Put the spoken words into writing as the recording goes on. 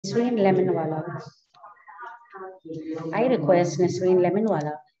Nisreen Lemonwala. I request Nisreen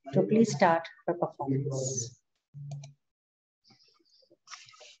Lemonwala to please start her performance.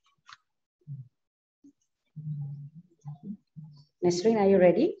 Nisreen, are you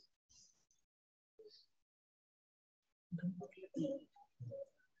ready?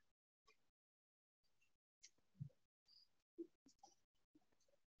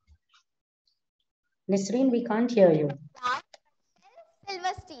 Nisreen, we can't hear you.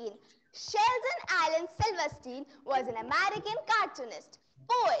 Silverstein. Sheldon Allen Silverstein was an American cartoonist,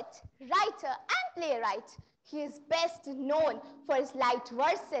 poet, writer, and playwright. He is best known for his light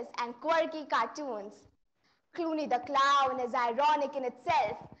verses and quirky cartoons. Clooney the Clown is ironic in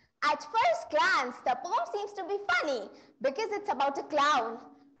itself. At first glance, the poem seems to be funny because it's about a clown,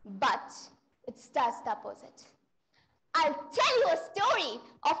 but it's just the opposite. I'll tell you a story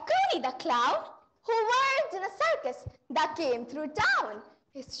of Clooney the Clown who worked in a circus that came through town.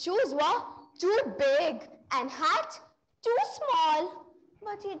 His shoes were too big and hat too small,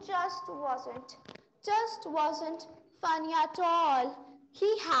 but he just wasn't funny at all.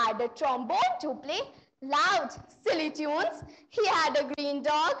 He had a trombone to play loud, silly tunes. He had a green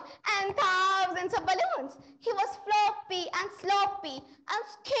dog and thousands of balloons. He was floppy and sloppy and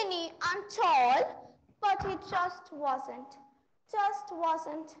skinny and tall, but he just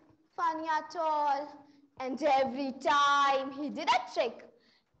wasn't funny at all. And every time he did a trick,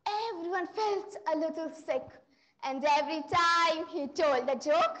 everyone felt a little sick. And every time he told a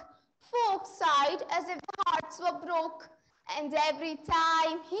joke, folks sighed as if their hearts were broke. And every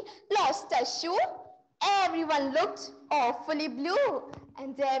time he lost a shoe, everyone looked awfully blue.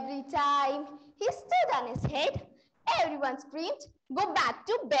 And every time he stood on his head, everyone screamed, "Go back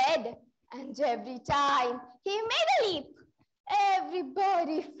to bed." And every time he made a leap,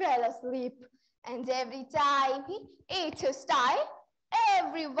 everybody fell asleep. And every time he ate his tie,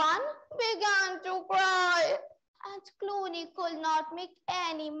 everyone began to cry. And Clooney could not make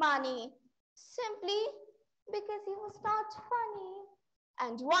any money, simply because he was not funny.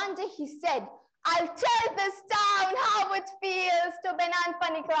 And one day he said, "I'll tell this town how it feels to be an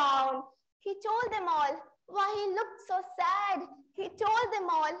unfunny clown." He told them all why he looked so sad. He told them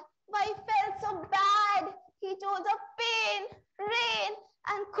all why he felt so bad. He told of pain, rain,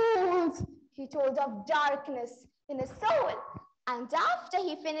 and cold. He told of darkness in his soul. And after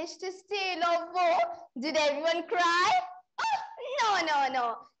he finished his tale of woe, did everyone cry? Oh,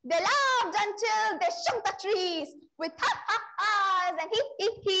 no. They laughed until they shook the trees with ha-ha-has and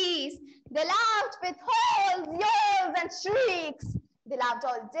hee-hee-hees. They laughed with howls, yells, and shrieks. They laughed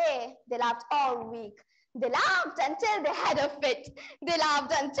all day. They laughed all week. They laughed until they had a fit. They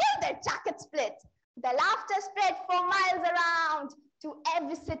laughed until their jackets split. The laughter spread for miles around to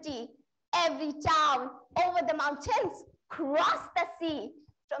every city, every town, over the mountains, across the sea,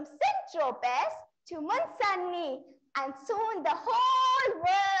 from Saint-Tropez to Montsaint, and soon the whole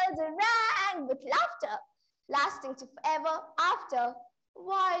world rang with laughter, lasting to forever after.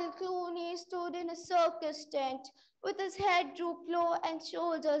 While Clooney stood in a circus tent with his head drooped low and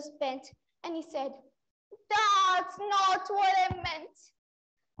shoulders bent, and he said, "That's not what I meant.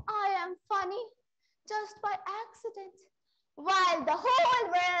 I am funny just by accident." While the whole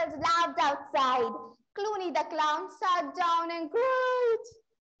world laughed outside, Clooney the Clown sat down and cried.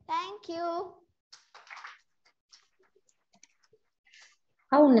 Thank you.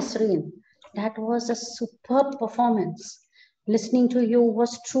 Oh, Nisreen, that was a superb performance. Listening to you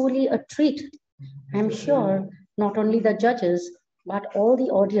was truly a treat. I'm sure not only the judges, but all the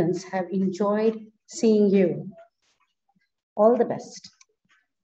audience have enjoyed seeing you. All the best.